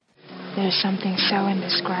There's something so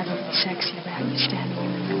indescribably sexy about you standing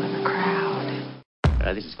in the middle of a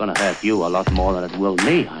crowd. This is going to hurt you a lot more than it will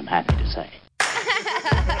me, I'm happy to say.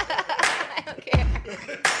 I don't care.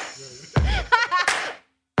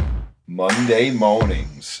 Monday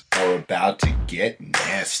mornings are about to get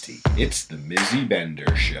nasty. It's the Mizzy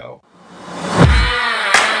Bender Show.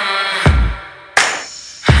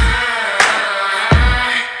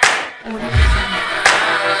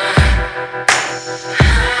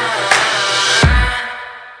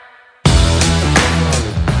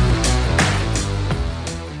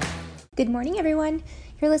 Good morning, everyone.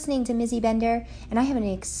 You're listening to Mizzy Bender, and I have an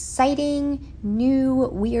exciting, new,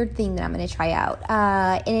 weird thing that I'm going to try out.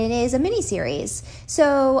 And it is a mini-series.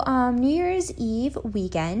 So, New Year's Eve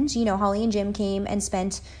weekend, Holly and Jim came and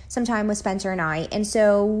spent some time with Spencer and I. And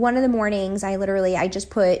so, one of the mornings, I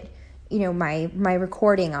just put my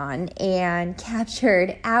recording on and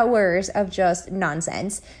captured hours of just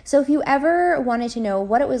nonsense. So if you ever wanted to know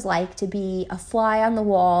what it was like to be a fly on the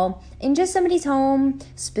wall in just somebody's home,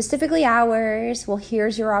 specifically ours, well,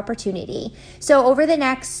 here's your opportunity. So over the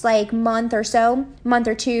next month or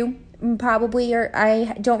two, probably, or I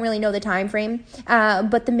don't really know the time frame,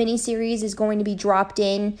 but the mini series is going to be dropped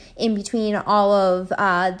in between all of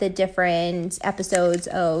the different episodes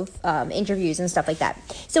of interviews and stuff like that.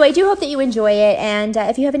 So I do hope that you enjoy it, and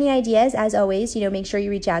if you have any ideas, as always, make sure you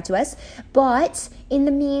reach out to us. But in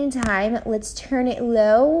the meantime, let's turn it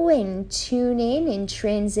low and tune in and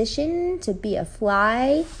transition to be a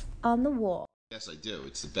fly on the wall. Yes, I do.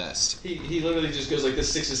 It's the best. He literally just goes like this,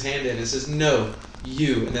 sticks his hand in and says, "No,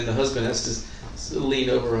 you." And then the husband has to lean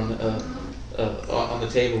over on the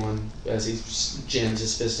table and as he jams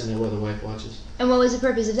his fist in there while the wife watches. And what was the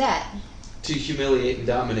purpose of that? To humiliate and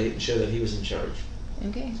dominate and show that he was in charge.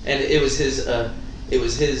 Okay. And it was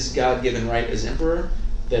his God-given right as emperor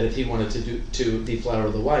that if he wanted to deflower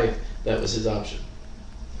the wife, that was his option.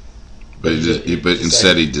 But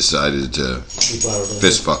instead he decided to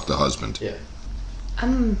fist fuck the husband. Yeah.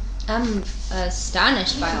 I'm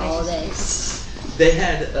astonished by all this. They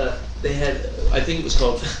had I think it was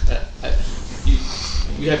called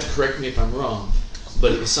you have to correct me if I'm wrong,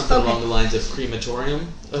 but it was something along the lines of crematorium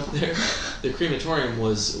up there. The crematorium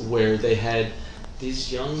was where they had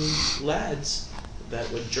these young lads that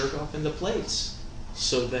would jerk off into plates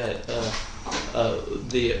so that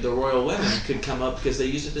the royal women could come up because they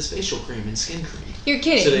used it as facial cream and skin cream. You're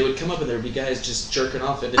kidding. So they would come up and there would be guys just jerking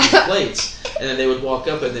off into these plates, and then they would walk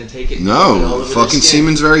up and then take it. No, fucking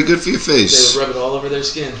semen's very good for your face. They would rub it all over their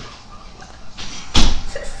skin.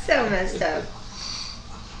 So messed up.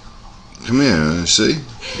 Come here, see?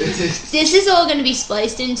 This is all going to be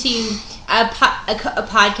spliced into a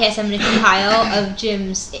podcast I'm going to compile of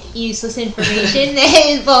Jim's useless information that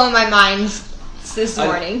is blowing my mind this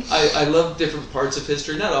morning. I love different parts of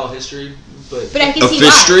history, not all history, but I can see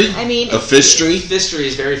why. I mean, history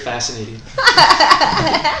is very fascinating.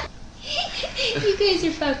 You guys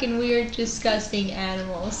are fucking weird, disgusting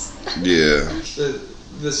animals. Yeah.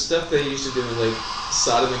 The stuff they used to do like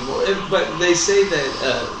sodomy, but they say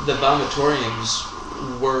that the vomitoriums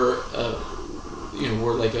were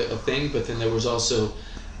like a thing, but then there was also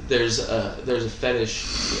there's a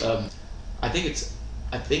fetish. I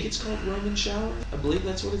think it's called Roman shower. I believe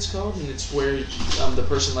that's what it's called, and it's where the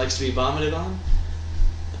person likes to be vomited on.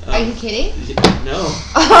 Are you kidding? No.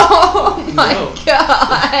 Oh my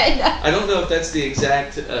god! I don't know if that's the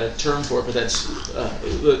exact term for it, but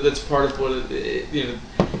that's part of what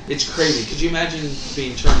it's crazy. Could you imagine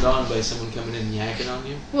being turned on by someone coming in and yakking on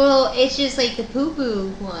you? Well, it's just like the poo-poo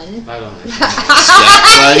one. I don't understand.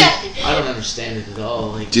 I don't understand it at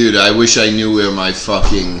all. Dude, I wish I knew where my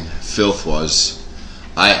fucking filth was.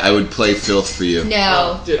 I would play filth for you.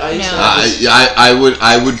 No, dude, I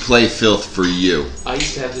would play filth for you. I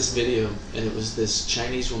used to have this video, and it was this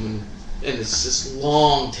Chinese woman, and it's this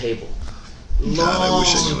long table. God, I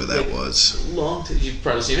wish I knew what that was. You've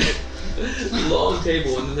probably seen it. Long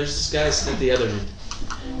table, and then there's this guy sitting at the other end.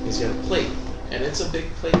 He's got a plate, and it's a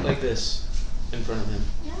big plate like this in front of him.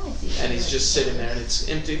 And he's just sitting there, and it's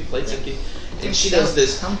empty, plate's empty. And she does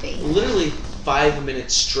this literally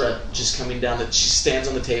 5-minute strut just coming down that she stands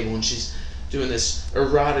on the table and she's doing this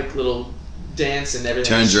erotic little dance and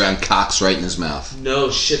everything. Turns around, cocks right in his mouth.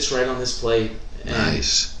 No, shit's right on this plate. And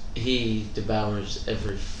nice. He devours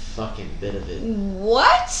every fucking bit of it.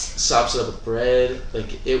 What? Sops it up with bread.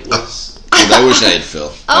 Like, it was... Dude, I wish I had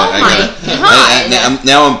filth. Oh my god.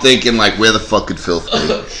 Now I'm thinking, where the fuck could filth be?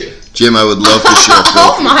 Okay. Jim, I would love to share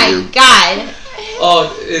filth with you. Oh my god.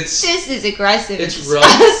 Oh, it's This is aggressive. it's rough.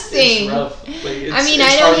 Disgusting. It's rough. Like, it's, I mean,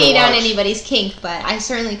 it's I hard don't to hate on watch. anybody's kink, but I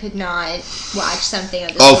certainly could not watch something of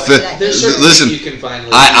this Oh, sort. that There's he- certain Listen, things you can find.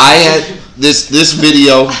 Like, I had this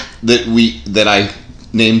video that I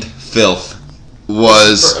named Filth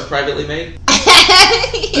was privately made. dude,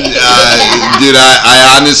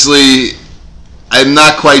 I honestly, I'm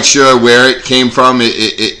not quite sure where it came from.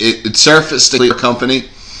 It surfaced to a company,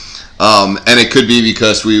 and it could be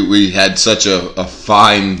because we had such a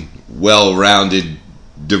fine, well-rounded,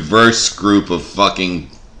 diverse group of fucking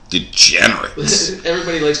degenerates.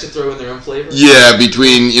 Everybody likes to throw in their own flavor. Yeah,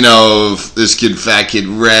 between, this kid, Fat Kid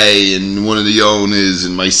Ray, and one of the owners,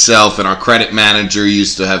 and myself, and our credit manager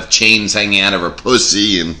used to have chains hanging out of her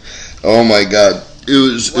pussy, and oh my god.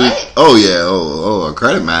 Our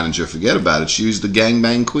credit manager, forget about it. She was the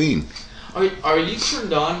gangbang queen. Are you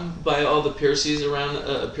turned on by all the piercings around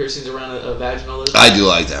a vaginal? I do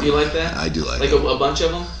like that. Do you like that? I do like like that. a bunch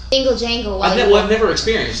of them. Jingle jangle. I've never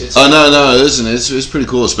experienced it. Oh no! Listen, it's pretty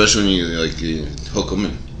cool, especially when you hook them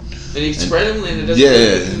and you spread them, and it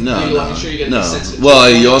doesn't. No. Sure you get the sensitive. Well,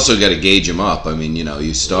 you also got to gauge them up. I mean,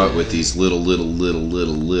 you start with these little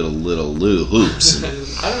hoops.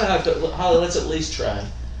 I don't know how. Let's at least try.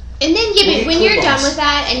 And then, Well, when you're done clip-ons. with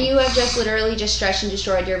that, and you have just literally just stretched and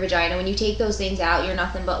destroyed your vagina, when you take those things out, you're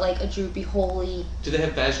nothing but like a droopy, holy. Do they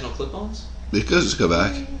have vaginal clip-ons? It goes go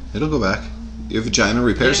back. It'll go back. Your vagina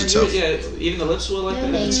repairs itself. Yeah, even the lips will like No,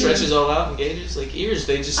 that. thank It stretches all out and gauges. Like ears,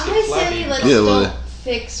 they just get I flappy. say let's don't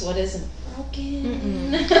fix what isn't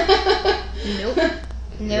broken. Nope.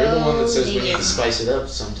 No. You're the one that says we thank need you. to spice it up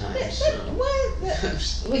sometimes. So.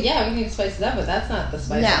 What? Well, yeah, we need to spice it up, but that's not the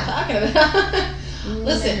spice No. I'm talking about.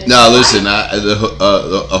 Listen. No, listen.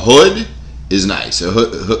 A hood is nice. A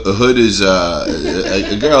hood is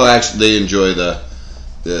a girl actually. They enjoy the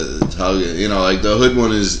how like the hood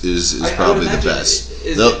one is probably the best.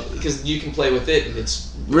 Because you can play with it and it's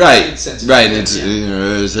Right, it's sensitive. right. And it's Yeah.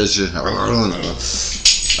 it's just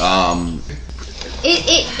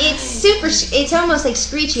It's super. It's almost like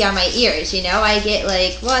screechy on my ears. I get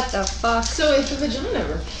like, what the fuck? So if the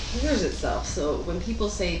vagina repairs itself, so when people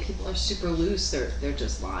say people are super loose, they're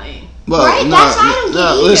just lying. well, Right? That's what I don't get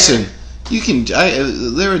either. Listen, you can.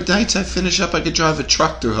 There are nights I finish up. I could drive a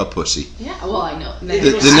truck through her pussy. Yeah, well, I know.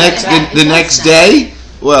 The next day.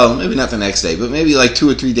 Well, maybe not the next day, but maybe like 2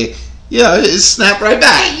 or 3 days. Yeah, it snap right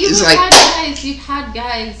back. You've It's like had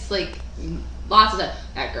guys like lots of that.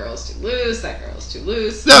 That girl's too loose. That girl's too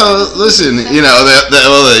loose. no. Listen,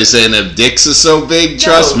 they saying their dicks are so big.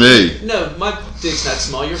 Trust me. No, my dick's not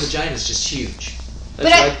small. Your vagina's just huge. But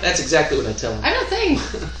I- That's exactly what I tell them. I'm not saying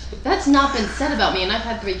that's not been said about me, and I've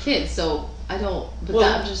had 3 kids, so I don't. But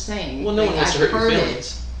Well- I'm just saying. Well, no one wants to I've hurt your heard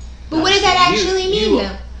feelings. But what does that actually mean,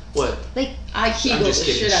 though? What? I kegel I'm the just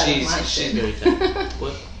kidding. shit out of my She's shit. very fat.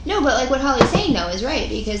 What? No, but like what Holly's saying though is right,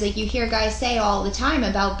 because like you hear guys say all the time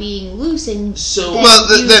about being loose and So- that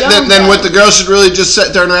Well, you don't then know. what the girl should really just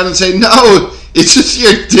turn around and say, no, it's just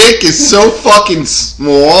your dick is so fucking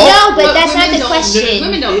small. No, but Well, that's not women the don't- question.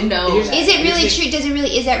 Women don't know. Here's- that. Is it really Here's true? Does it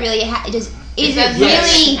really? Is that really? Is it Yes.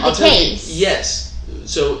 really I'll the tell you, case? yes.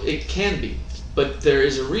 So it can be, but there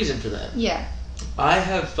is a reason for that. Yeah. I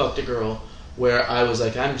have fucked a girl where I was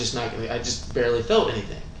like, I'm just not gonna. I just barely felt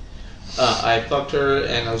anything. I fucked her,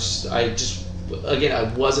 and I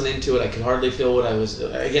wasn't into it. I could hardly feel what I was.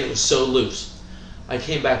 Again, it was so loose. I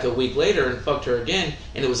came back a week later and fucked her again,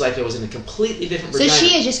 and it was like I was in a completely different So vagina.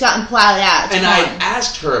 she had just gotten plowed out. It's And I fine.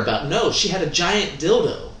 asked her about. No, she had a giant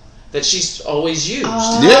dildo that she's always used.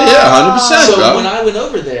 Yeah, 100%, So bro. when I went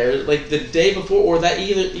over there, like the day before, or that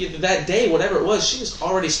either that day, whatever it was, she was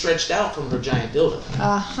already stretched out from her giant dildo.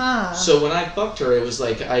 Uh-huh. So when I fucked her, it was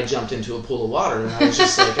like I jumped into a pool of water, and I was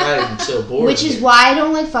just like, I'm so bored. Which is why I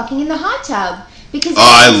don't like fucking in the hot tub. Because Oh,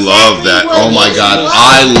 I that's love exactly that. what Oh my it god, was.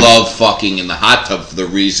 I love fucking in the hot tub for the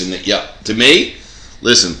reason that, to me,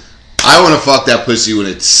 listen, I want to fuck that pussy when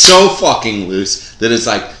it's so fucking loose that it's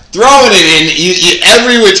like throwing it in, you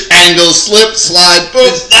every which angle, slip, slide,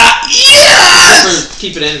 boom, yes!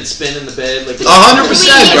 Keep it in and spin in the bed like 100%,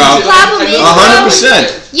 Yeah, bro. the problem is-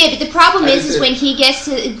 100%. Yeah, but the problem I is just- when he gets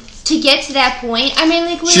to get to that point. I mean,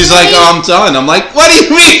 like She's like, literally- oh, I'm done. I'm like, what do you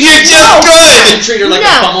mean? You're just You good. treat her like No.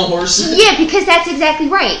 a pommel horse. Yeah, because that's exactly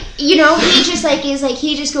right. He just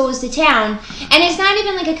he just goes to town, and it's not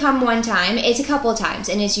even like a come one time. It's a couple of times,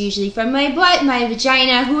 and it's usually from my butt, my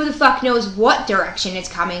vagina. Who the fuck knows what direction it's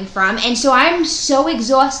coming from? And so I'm so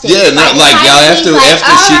exhausted. Yeah, by not the like time y'all he's after like,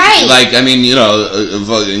 after she "All right." like I mean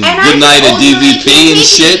fucking I good night just at ultimately DVP can't and take it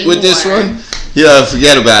shit with this anymore. one. Yeah,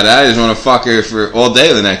 forget about it. I just want to fuck her for all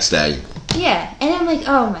day the next day. Yeah, and I'm like,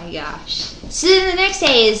 oh my gosh. So then the next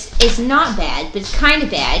day is not bad, but it's kind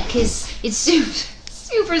of bad because it's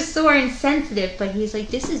super sore and sensitive. But he's like,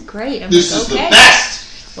 "This is great." I'm This like, is okay, the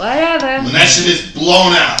best. whatever. When that shit is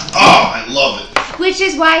blown out. Oh, I love it. Which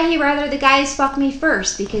is why he'd rather the guys fuck me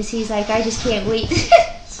first, because he's like, I just can't wait. I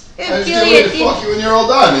just can't wait to fuck you when you're all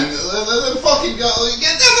done. And then fucking go,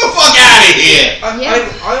 get the fuck out of here.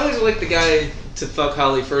 I always like the guy to fuck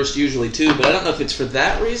Holly first, usually too, but I don't know if it's for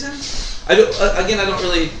that reason. I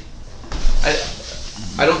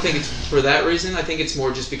don't think it's for that reason. I think it's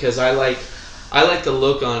more just because I like the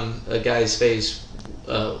look on a guy's face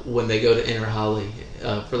when they go to enter Holly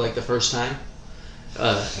for like the first time.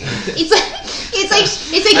 It's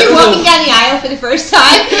like you're walking down the aisle for the first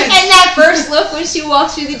time, and that first look when she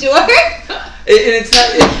walks through the door. And it's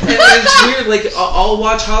weird. Like I'll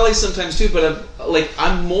watch Holly sometimes too, but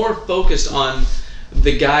I'm more focused on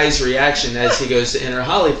the guy's reaction as he goes to enter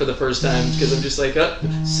Holly for the first time, because I'm just like,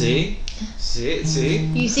 see.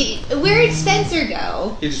 You see, where did Spencer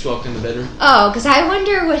go? He just walked in the bedroom. Oh, because I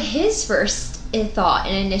wonder what his first thought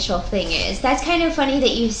and initial thing is. That's kind of funny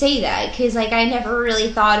that you say that, because like I never really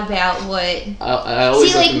thought about what. I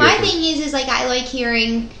always see, like my thing is like I like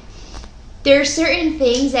hearing. There are certain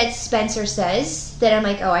things that Spencer says that I'm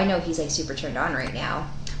like, oh, I know he's like super turned on right now.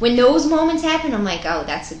 When those moments happen, I'm like, oh,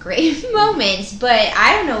 that's a great moment. But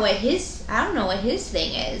I don't know what his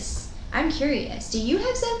thing is. I'm curious. Do you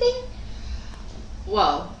have something?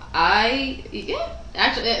 Well, actually,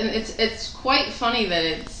 it's quite funny that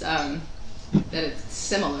it's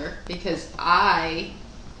similar, because I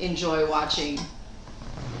enjoy watching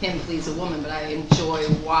him please a woman, but I enjoy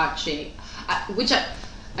watching,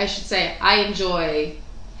 I should say, I enjoy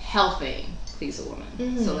helping please a woman.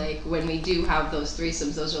 Mm-hmm. So like when we do have those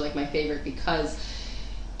threesomes, those are like my favorite, because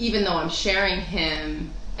even though I'm sharing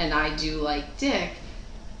him and I do like dick,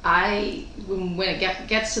 when it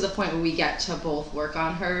gets to the point where we get to both work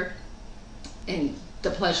on her and the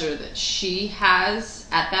pleasure that she has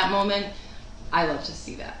at that moment, I love to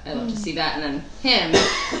see that. I love to see that, and then him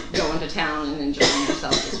going to town and enjoying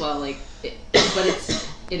himself as well. Like, but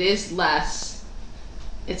it is less.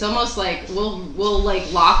 It's almost like we'll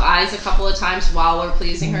like lock eyes a couple of times while we're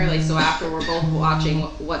pleasing her. Like, so after we're both watching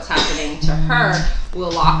what's happening to her,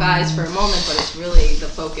 we'll lock eyes for a moment, but it's really the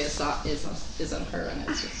focus is on her, and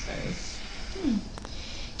it's just very.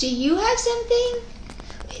 Do you have something?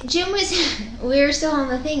 We were still on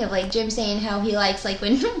the thing of like Jim saying how he likes like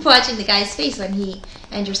when watching the guy's face when he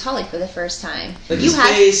enters Holly for the first time. Like his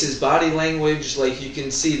face, his body language, like you can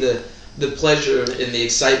see the pleasure and the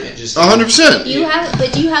excitement. Just 100%. Do you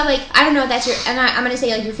have like, I don't know if that's your, and I'm gonna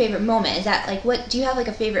say like your favorite moment. Is that like, what do you have like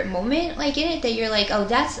a favorite moment like in it that you're like, oh,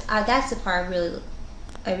 that's the part I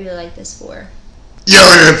really like this for? Yo,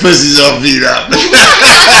 your pussy's all beat up.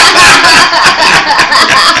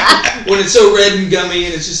 When it's so red and gummy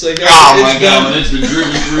and it's just like, oh my god, when it's been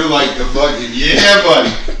driven through like the fucking, yeah,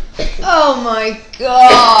 buddy. Oh my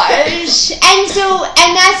gosh. And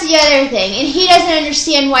that's the other thing. And he doesn't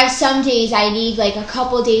understand why some days I need like a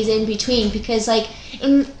couple days in between, because like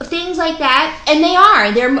in things like that, and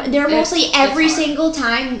they're mostly every single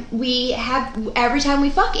time we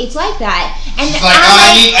fuck, it's like that. And she's like,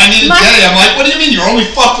 I need a day. I'm like, what do you mean? You're only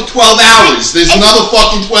fucked for 12 hours. There's another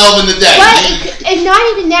fucking 12 in the day. But and not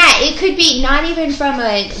even that. It could be not even from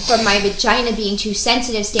my vagina being too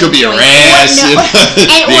sensitive standpoint. Could be your ass. She'd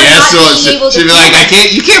be like,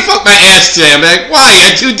 you can't fuck my ass today. I'm like, why? You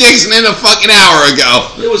had 2 dicks in a fucking hour ago.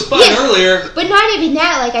 It was fun earlier. But not even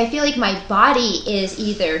that. Like, I feel like my body is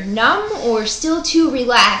either numb or still too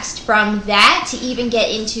relaxed from that to even get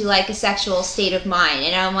into like a sexual state of mind.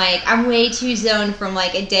 And I'm like, I'm way too zoned from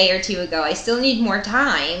like a day or two ago. I still need more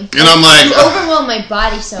time. And I'm like, you overwhelm my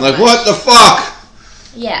body so much. Like, what the fuck?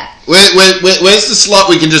 Yeah. Where's the slut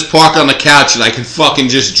we can just park on the couch and I can fucking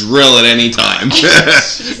just drill at any time?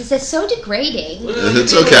 Jesus, that's so degrading. Well,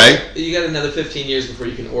 it's okay. You got another 15 years before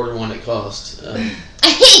you can order one at cost.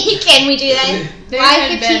 Can we do that?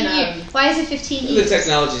 Why 15 years? Why is it 15 years? The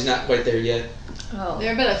technology's not quite there yet. Oh. There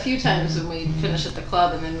have been a few times when we'd finish at the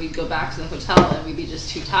club and then we'd go back to the hotel and we'd be just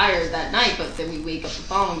too tired that night, but then we'd wake up the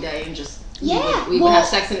following day and just we would have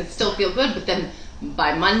sex and it'd still feel good, but then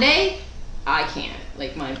by Monday, I can't.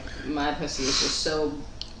 Like my pussy is just so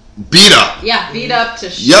beat up. Yeah, beat up to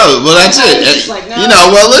shit. Yo, well that's it. Like, no,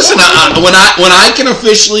 well listen, when I can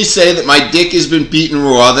officially say that my dick has been beaten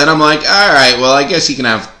raw, then I'm like, all right, well I guess he can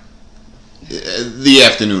have the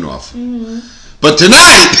afternoon off. Mm-hmm. But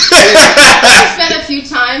tonight, there's been a few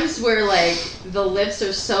times where like the lips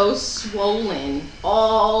are so swollen,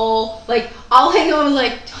 all like I'll hang on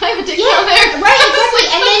like, do I have a dick down there? Right, exactly.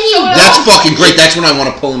 And then that's fucking great. That's when I want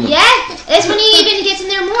to pull him. Yeah, that's when he even gets in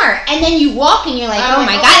there more. and then you walk and you're like, oh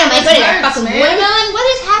my god, am I putting a fucking wood on? What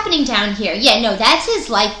is happening down here? Yeah, no, that's his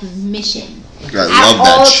life mission. I love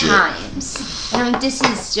that shit. At all times. I mean, this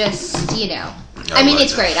is just, you know. I mean,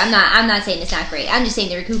 it's great. I'm not saying it's not great. I'm just saying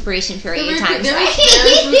the recuperation period times. There is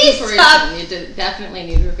recuperation. You definitely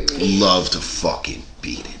need recuperation. Love to fucking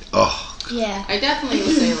beat it. Oh. Yeah. I definitely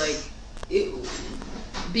would say, like,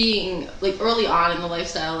 being, like, early on in the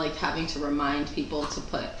lifestyle, like, having to remind people to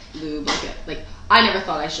put lube, like I never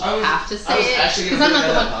thought I should have to say it, because I'm not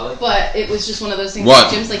the one, but it was just one of those things.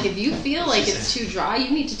 What? Jim's like, if you feel like it's too dry,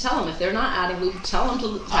 you need to tell them. If they're not adding lube, tell them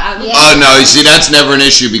to add lube. Oh no, you see, that's never an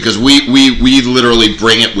issue because we literally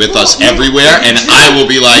bring it with us everywhere, and I will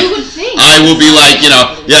be like, you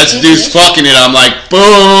know, yes, dude's fucking it. I'm like,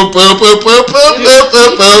 boom, boom, boom, boom, boom, boom,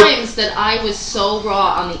 boom, boom. Times that I was so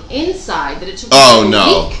raw on the inside that it took a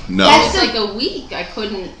week. No. That's like a week. I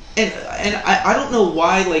couldn't. And I don't know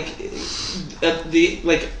why,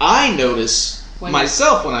 I notice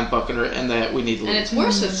myself when I'm fucking her, and that we need to. And it's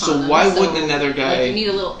worse with condoms. So why wouldn't another guy? Like, you need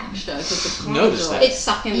a little extra because the notice that it's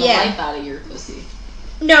sucking the life out of your pussy.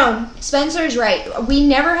 No, Spencer's right. We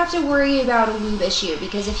never have to worry about a lube issue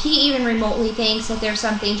because if he even remotely thinks that there's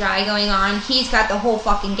something dry going on, he's got the whole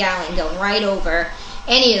fucking gallon going right over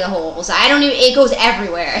any of the holes. I don't even. It goes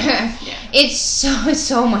everywhere. Yeah. It's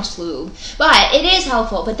so much lube, but it is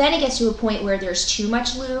helpful. But then it gets to a point where there's too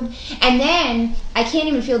much lube, and then I can't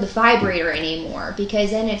even feel the vibrator anymore because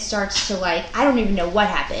then it starts to I don't even know what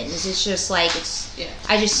happens. It's just like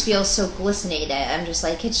I just feel so glistenated. I'm just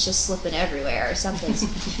like it's just slipping everywhere or something.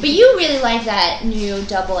 But you really like that new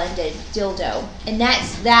double-ended dildo, and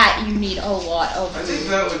that you need a lot of. I think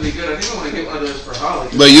that would be good. I think I want to get one of those for Holly.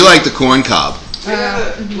 But you like the corn cob. We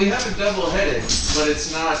have a double-headed, but it's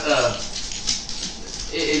not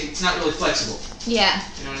it's not really flexible. Yeah.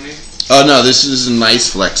 You know what I mean? Oh no, this is a nice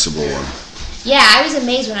flexible one. Yeah, I was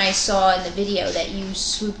amazed when I saw in the video that you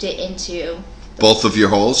swooped it into both of your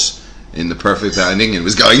holes in the perfect binding and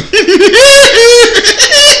was going. I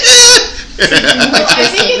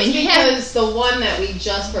think it's because the one that we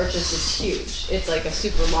just purchased is huge. It's like a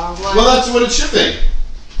super long one. Well, that's what it should be.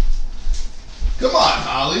 Come on,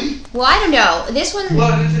 Holly. Well, I don't know. This one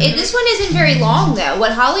isn't very long though.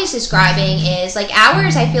 What Holly's describing is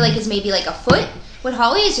ours. I feel like is maybe a foot. What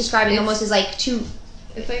Holly is describing almost is two.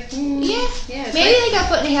 It's yeah, maybe a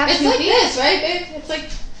foot and a half. It's 2 like feet. this, right, babe? It's like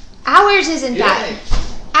ours isn't that.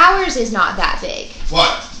 Ours is not that big.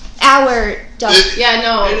 What? Our double. Yeah,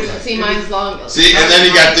 no. See, mine's long. See, and then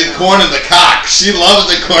you got the corn in the cock. She loves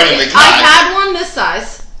the corn in the cock. I had one this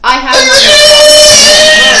size. I had one this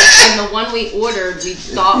size, and the one we ordered we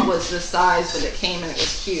thought was this size, but it came and it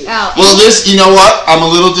was huge. Oh, well, you know what? I'm a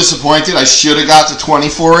little disappointed. I should have got the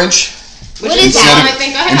 24-inch. What is that?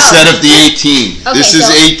 Instead of the 18. Okay, this is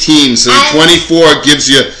 18, so the 24 gives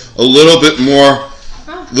you a little bit more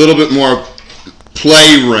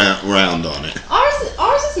play round on it.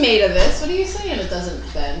 Ours is made of this. What are you saying? It doesn't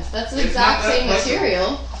bend. That's the exact same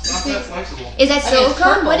material. It's not that flexible. Is that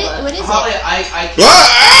silicone? What is it? Holly,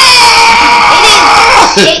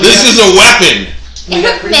 This is a weapon.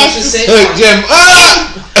 Jim.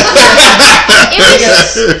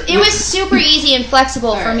 It was super easy and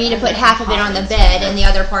flexible for me to put half of it on the bed and the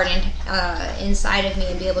other part inside of me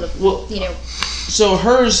and be able to, So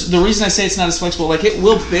hers, the reason I say it's not as flexible, it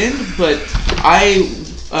will bend, but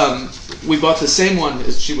we bought the same one.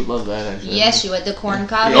 She would love that, actually. Yes, she would. The corn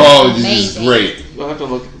cob. Oh, this is great. We'll have to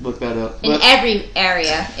look that up. In every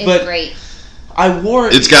area, it's great. I wore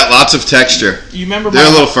it. It's got lots of texture. You remember? They're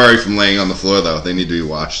a little furry from laying on the floor, though. They need to be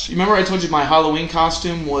washed. You remember I told you my Halloween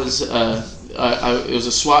costume was it was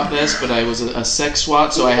a SWAT vest, but I was a sex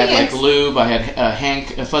SWAT, so I had lube, I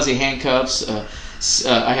had fuzzy handcuffs.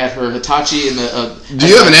 I had her Hitachi in the. Do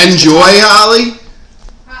you have an Enjoy, Holly?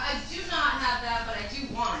 I do not have that, but I do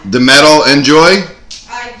want it. The metal Enjoy?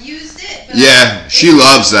 I've used it. But yeah, she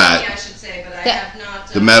loves that. I should say, but I have not.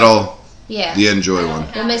 The metal. Yeah. The Enjoy one.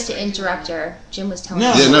 We'll miss to interrupt her. Jim was telling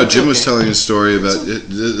Jim was telling a story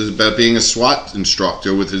about being a SWAT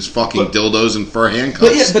instructor with his fucking dildos and fur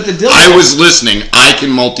handcuffs. But the dildo. I was listening. I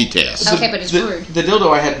can multitask. Okay, but it's rude. The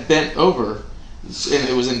dildo I had bent over, and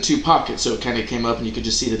it was in 2 pockets, so it kind of came up, and you could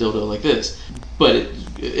just see the dildo like this. But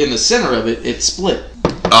in the center of it, it split.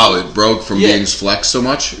 Oh, it broke from being flexed so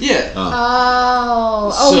much? Yeah.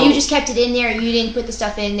 So you just kept it in there. You didn't put the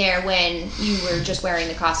stuff in there when you were just wearing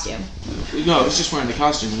the costume. No, I was just wearing the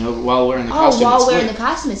costume, while wearing the costume. Oh, while wearing the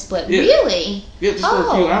costume, it split. Yeah. Really? Yeah, just for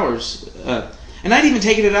a few hours. And I'd even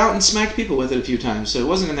taken it out and smacked people with it a few times, so it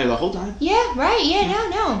wasn't in there the whole time. Yeah, right. Yeah,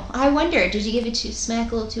 no. I wonder, did you give it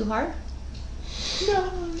smack a little too hard? No.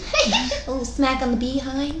 A little smack on the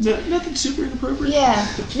behind. No, nothing super inappropriate. Yeah.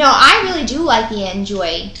 No, I really do like the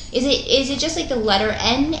enjoy. Is it just like the letter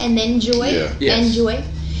N and then joy? Yeah. Yes. Enjoy.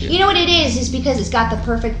 Yeah. You know what it is because it's got the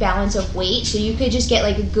perfect balance of weight, so you could just get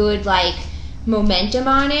like a good like momentum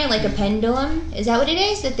on it, like a pendulum. Is that what it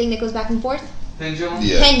is? The thing that goes back and forth? Pendulum?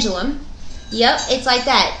 Yeah. Pendulum. Yep, it's like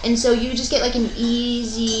that. And so you just get like an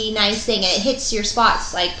easy, nice thing, and it hits your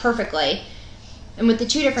spots like perfectly. And with the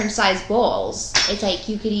two different size bowls, it's like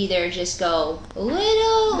you could either just go a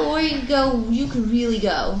little, or you could really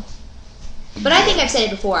go. But I think I've said it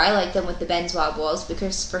before, I like them with the Benzwa bowls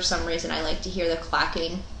because for some reason I like to hear the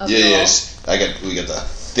clacking of the bowl. Yes. We got the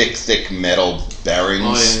thick metal bearings.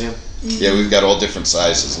 Oh, yeah. Yeah, we've got all different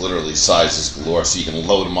sizes, literally sizes galore, so you can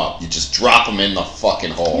load them up. You just drop them in the fucking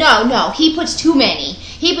hole. No, he puts too many.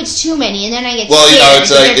 And then I get Well, scared. it's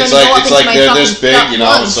like they're this big,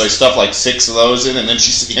 so I stuff like 6 of those in, and then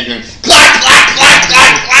she's going clack, clack, clack,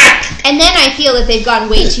 clack, clack. And then I feel that they've gone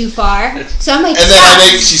way too far. So I'm like, and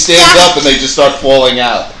then she stands up, and they just start falling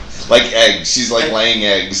out. Like eggs. She's like laying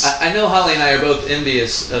eggs. I know Holly and I are both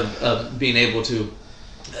envious of being able to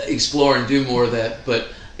explore and do more of that, but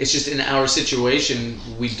it's just in our situation,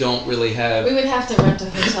 we don't really have... We would have to rent a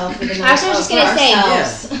hotel for the night. I was just going to say,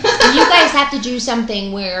 ourselves. you guys have to do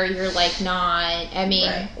something where you're like not, I mean...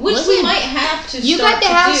 Right. Which listen, we might have to you start got the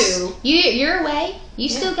to house, do. You're away. You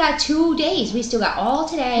still got 2 days. We still got all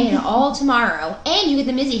today and all tomorrow. And you get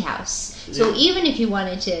the Mizzy house. So even if you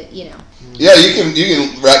wanted to, Yeah, you can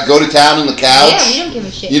go to town on the couch. Yeah, we don't give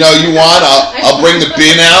a shit. You want? I'll bring the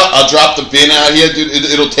bin out. I'll drop the bin out here. Dude,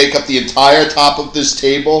 it'll take up the entire top of this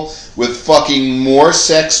table with fucking more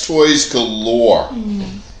sex toys galore.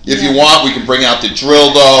 If you want, we can bring out the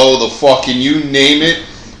dildo, the fucking you name it.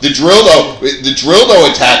 The dildo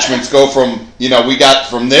attachments go from we got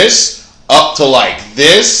from this up to like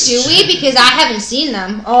this. Do we? Because I haven't seen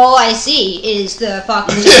them. All I see is the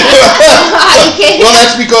fucking... Well,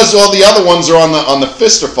 that's because all the other ones are on the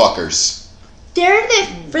fister fuckers. They're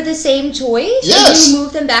for the same toys? Yes. And you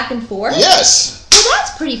move them back and forth? Yes. Well,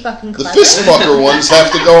 that's pretty fucking The clever. fist fucker ones have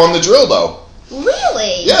to go on the dildo.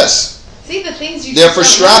 Really? Yes. See, the things you They're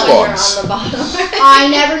just for don't know when strap-ons. you're on the bottom. I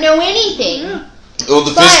never know anything. Well,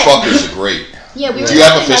 the fist fuckers are great. Yeah, we were Do you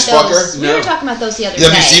have a talking fist about fucker? those. We were talking about those the other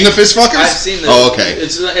Have day. you seen the fist fuckers? I've seen them. Oh, okay.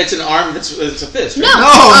 It's an arm. It's a fist. Right?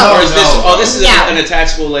 No. Or is this? Oh, this is No. an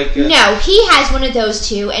attachable like. No, he has one of those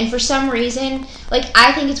too, and for some reason,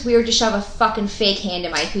 I think it's weird to shove a fucking fake hand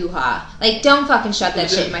in my hoo-ha. Don't fucking shove that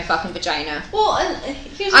shit in my fucking vagina. Well,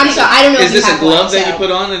 here's the I'm thing. sorry, I don't know Is if you this a have glove one, that so. you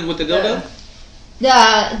put on and with the dildo?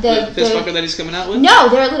 The fist fucker that he's coming out with? No,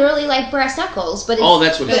 they're literally like brass knuckles, but it's,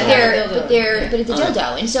 that's what but it's it's a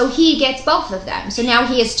dildo, and so he gets both of them. So now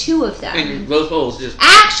he has 2 of them. And both holes just.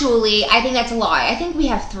 Actually, I think that's a lie. I think we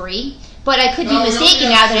have 3, but I could be No, we mistaken only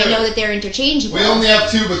now have that I 2. know that they're interchangeable. We only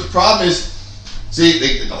have 2, but the problem is, see,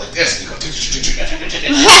 they go like this. They go.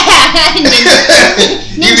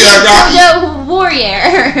 You be like Rocky. Dildo warrior.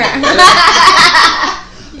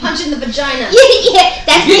 Punch in the vagina. Yeah,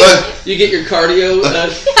 that's it. You get your cardio.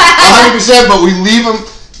 100%, but we leave them.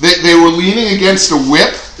 They were leaning against a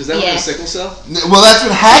whip. Is that what Yeah. a sickle cell? Well, that's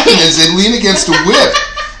what happened is they lean against a whip,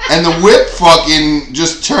 and the whip fucking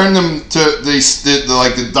just turned them to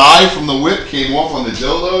the dye from the whip came off on the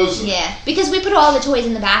dildos. Yeah, because we put all the toys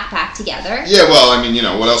in the backpack together. Yeah, well, I mean,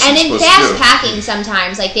 what else And are you in supposed fast to do? packing,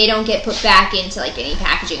 sometimes they don't get put back into any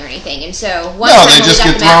packaging or anything, and so one No, time they when just we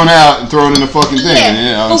got get them out- thrown out and thrown in the fucking thing.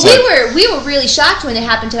 Yeah, And, but we were really shocked when it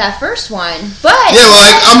happened to that first one. But yeah,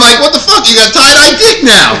 well, I'm like, what the fuck? You got tie-dye dick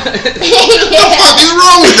now. What the fuck is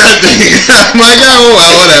wrong with that thing? I'm like, oh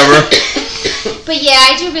well, whatever. But yeah,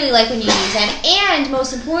 I do really like when you use them, and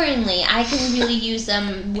most importantly, I can really use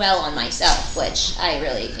them well on myself, which I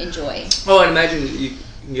really enjoy. Oh, I'd imagine you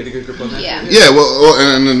can get a good grip on that. Yeah. Yeah, well,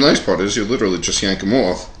 and the nice part is you literally just yank them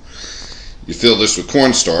off. You fill this with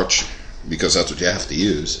cornstarch because that's what you have to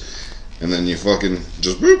use, and then you fucking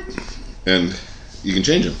just boop, and you can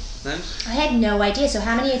change them. Nice. I had no idea. So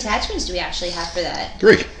how many attachments do we actually have for that?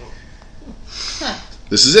 3. Huh.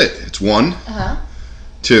 This is it. It's 1, Uh-huh.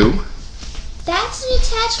 2. That's an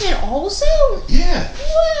attachment also? Yeah.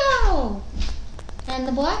 Wow. And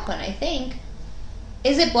the black one, I think.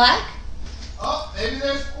 Is it black? Oh, maybe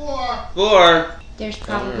there's 4. 4. There's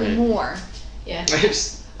probably Alright. more. Yeah.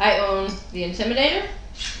 The I own the Intimidator.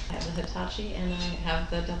 I have the Hitachi, and I have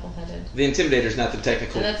the double-headed. Intimidator's not the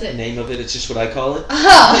technical And that's it. name of it. It's just what I call it.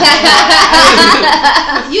 Oh.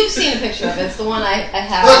 You've seen a picture of it. It's the one I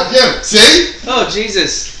have. Look, yeah, see? Oh,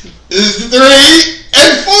 Jesus. This is 3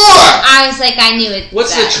 and 4. I was like, I knew it.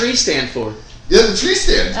 What's the tree stand for? Yeah, the tree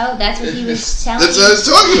stand. Oh, that's what he was telling That's what I was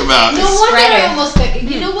talking about. No wonder I Spreader. almost.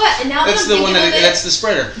 You know what? And now That's that I'm the one thinking that. of it, That's the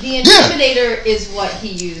spreader. the Intimidator is what he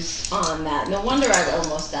used on that. No wonder I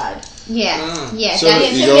almost died. Yeah, yeah, So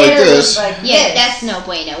that's, you go like Intimidator this. was like yeah, this. that's no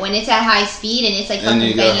bueno. When it's at high speed and it's like And fucking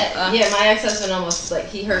you go- banging. Yeah, my ex-husband almost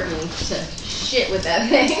he hurt me to shit with that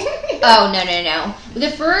thing. Oh, no. The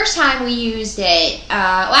first time we used it,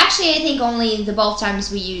 well, actually, I think only the both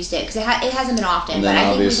times we used it, because it hasn't been often, And but then I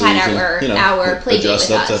think we've obviously had you can, our play date adjust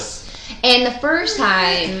with up to- us. And the first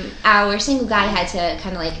time, our single guy had to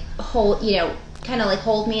kind of like hold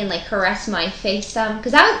me and like caress my face some,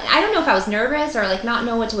 because I don't know if I was nervous or like not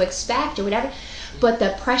know what to expect or whatever, but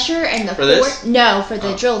the pressure and the For this? force. No, for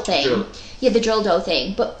the drill thing. Drill. Yeah, the drill dough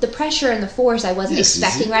thing. But the pressure and the force I wasn't Yes,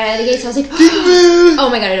 expecting easy. right out of the gate. So I was like, oh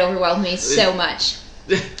my god, it overwhelmed me so much.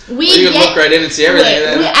 You can look right in and see everything.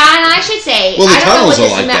 And I should say, Well, the I don't know tunnels what are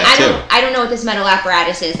this like that, too. I don't know what this metal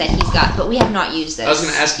apparatus is that he's got, but we have not used this. I was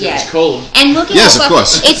going to ask you if yet. it's cold. And look at Yes, how of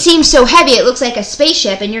course. It seems so heavy. It looks like a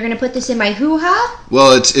spaceship, and you're going to put this in my hoo-ha?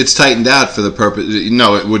 Well, it's tightened out for the purpose.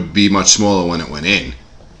 No, it would be much smaller when it went in.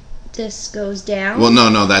 This goes down. Well,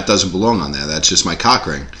 no, that doesn't belong on there. That's just my cock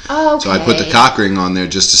ring. Oh, okay. So I put the cock ring on there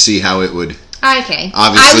just to see how it would. Okay.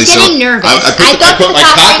 Obviously, I was getting nervous. I put my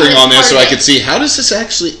cock ring on there so I could. could see how does this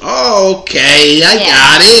actually. Oh, okay, I Yeah.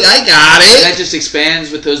 got And it. that just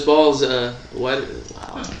expands with those balls. What?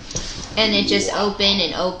 Wow. And it just open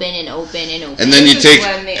and open and open and open. And then you This is take,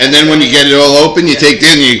 when the and then when you other- get it all open, you take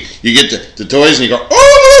in, you get the toys and you go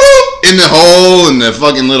oh in the hole and the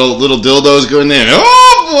fucking little dildos go in there.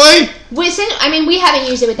 Oh boy! We haven't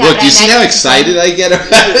used it with that. Look, but you I see how imagine- excited I get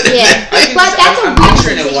about it? Yeah. I'm weird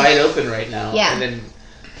picturing it sensation. wide open right now. Yeah. And then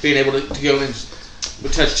being able to go and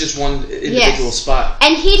touch just one individual spot.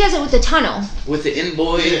 And he does it with the tunnel. With the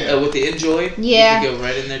with the Enjoy, Yeah. you can go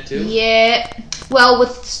right in there too. Yeah. Well,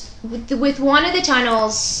 with one of the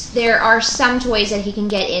tunnels, there are some toys that he can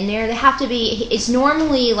get in there. They have to be. It's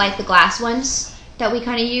normally like the glass ones that we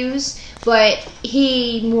kind of use, but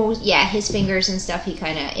he moves. Yeah, his fingers and stuff. He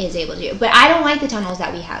kind of is able to do. But I don't like the tunnels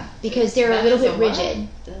that we have because they're a little bit rigid.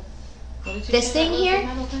 What did you This say thing that was, here? the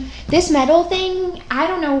metal thing? This metal thing, I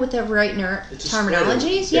don't know what the right It's a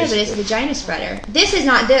terminology is. spreader, Yeah, but it's a basically. vagina spreader. This is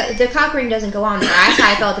not the cock ring doesn't go on there. That's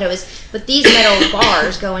how I felt that it was. But these metal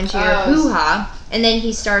bars go into your Oh. hoo ha, and then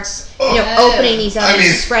he starts Oh. opening these up I and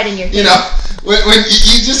mean, spreading your. You know, when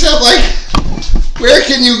you just have like, where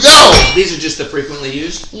can you go? These are just the frequently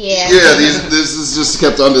used. Yeah. Yeah, this is just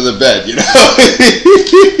kept under the bed, you know.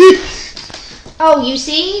 Oh, you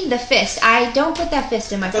see the fist. I don't put that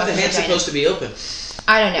fist in my I thought the fucking hand's vagina. supposed to be open.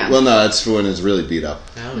 I don't know. Well, no, that's for when it's really beat up.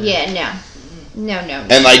 Oh, Yeah, no.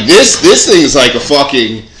 And like this thing is like a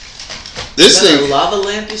fucking. This Is that a thing, lava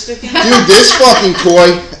lamp you stick in? dude, this fucking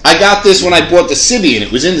toy. I got this when I bought the Sibian.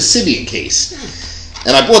 It was in the Sibian case,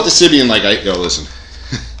 and I bought the Sibian like listen.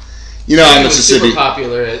 You know how It much was the super Sibian.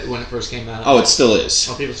 popular when it first came out. Oh, it still is.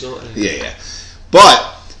 Oh, people still. Yeah.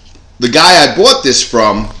 But the guy I bought this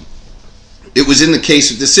from, it was in the case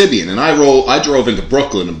with the Sibian, and I drove into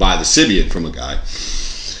Brooklyn to buy the Sibian from a guy,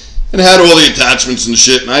 and it had all the attachments and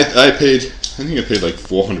shit, and I think I paid like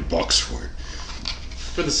 $400 for it.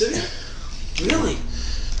 For the city? Really?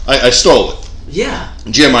 I stole it. Yeah.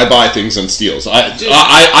 Jim, I buy things on steals. Dude,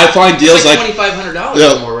 I find deals It's like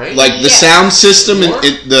 $2,500 or more, right? like the Yeah. sound system, More?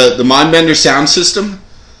 the Mindbender sound system.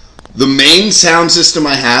 The main sound system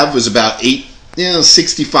I have was about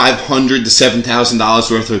 $6,500 to $7,000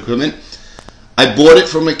 worth of equipment. I bought it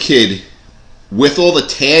from a kid with all the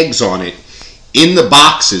tags on it in the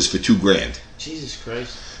boxes for $2,000. Jesus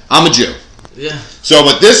Christ. I'm a Jew. Yeah. So,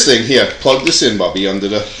 but this thing here, plug this in, Bubby, under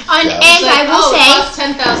the. And Yeah. I will It say, costs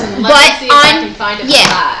 $10,000. Let but me see if I can find it yeah,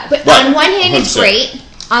 bad. but Right, on one hand it's 100%. great.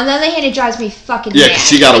 On the other hand, it drives me fucking Yeah, mad. 'cause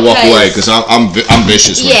she got to walk away because I'm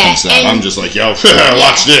vicious when it Yeah, comes to that. and- I'm just like, yo,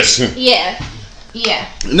 watch this. Yeah.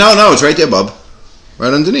 No, it's right there, bub.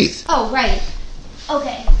 Right underneath. Oh, right.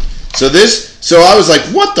 Okay. So I was like,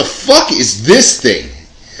 what the fuck is this thing?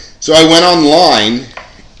 So I went online,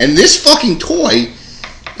 and this fucking toy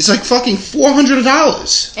is like fucking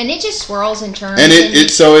 $400. And it just swirls and turns. And it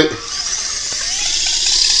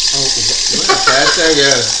Oh, that's there you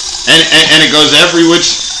go. and it goes every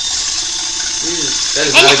which. That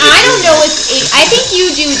is And not a good I don't feeling. know if I think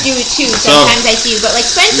you do it too. Sometimes I see you, but like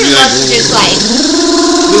Spencer Yeah. loves to just like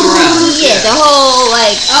Move around. the whole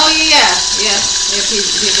like Oh yeah. He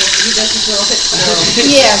does his little hip throw.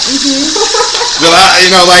 yeah. But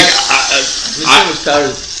There's so much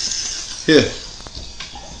power. here.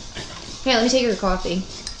 Here, let me take your coffee.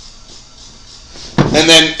 And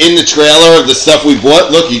then in the trailer of the stuff we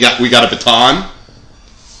bought, look, we got a baton.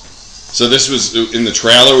 So this was in the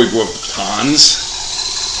trailer. We brought batons.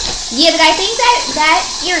 Yeah, but I think that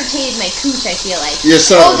irritated my cooch, I feel like. Yeah,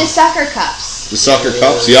 so the sucker cups. the sucker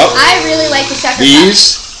cups. Yep. I really like the sucker cups.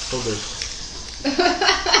 These.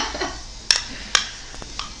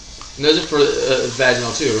 And those are for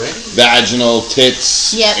vaginal too, right? Vaginal,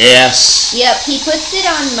 tits, Yep. ass. Yep, he puts it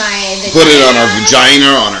on my vagina. Put it on our vagina,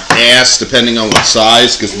 on our ass, depending on what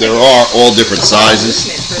size, because there are all different sizes.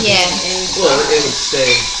 Yeah. Well, it would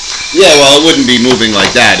stay. Yeah, well, it wouldn't be moving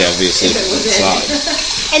like that, obviously. If it was inside.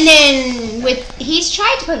 And then he's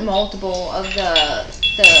tried to put multiple of the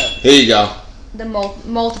Here you go.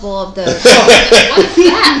 multiple of the. What's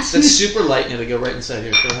that? That's super light, and it'll go right inside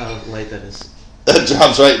here. Feel how light that is. That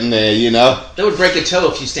drops right in there, you know. That would break a toe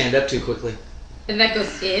if you stand up too quickly. And that goes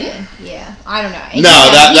in? Yeah, I don't know. No,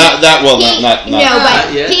 that will not. No, but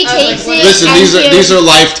Not yet. he takes it. Listen, and these are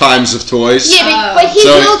lifetimes of toys. Yeah, but he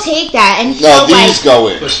So- will take that and he'll No, these go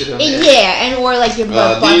in. Push it on there. Yeah, and or like your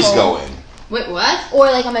butthole. These go in. Wait, what? Or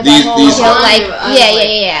like on my These- butthole. these he'll go- like Yeah.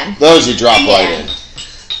 yeah. Those you drop right Yeah. in,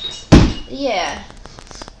 Yeah.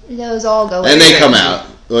 Those all go in. and they come out.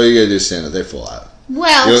 All you gotta do is stand up; they fall out.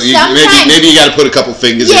 Well, You- sometimes. maybe you gotta put a couple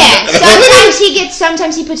fingers Yeah, in.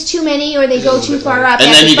 sometimes he puts too many, or they go too far up. And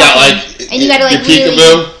at then the you got button. like and you gotta like your really.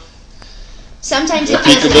 peekaboo. Sometimes he Your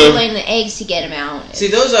puts peekaboo. in the eggs to get them out. See,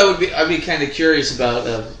 those I'd be kind of curious about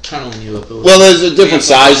tunneling you up. Well, there's different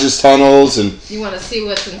sizes, tunnels, and You want to see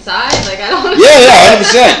what's inside? Like, I don't know. yeah,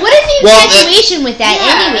 100%. What is the Well, infatuation with that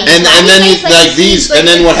anyway? And then you, like these, and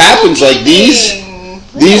then what happens? Like these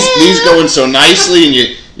go in so nicely, and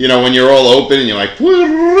you know when you're all open and you're like,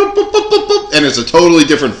 and it's a totally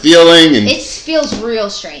different feeling, and It feels real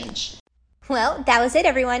strange. Well, that was it,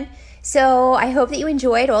 everyone. So I hope that you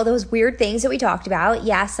enjoyed all those weird things that we talked about.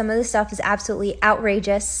 Yeah, some of the stuff is absolutely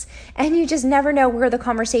outrageous, and you just never know where the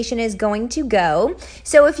conversation is going to go.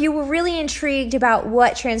 So if you were really intrigued about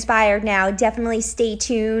what transpired now, definitely stay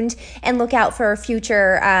tuned and look out for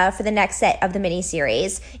future for the next set of the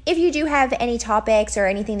mini-series. If you do have any topics or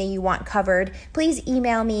anything that you want covered, please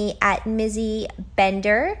email me at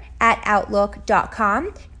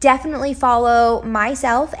mizzybender@outlook.com. Definitely follow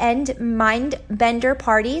myself and Mindbender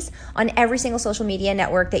Parties on every single social media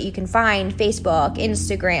network that you can find: Facebook,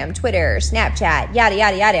 Instagram, Twitter, Snapchat, yada,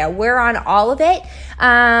 yada, yada. We're on all of it.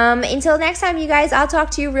 Until next time, you guys, I'll talk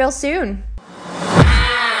to you real soon.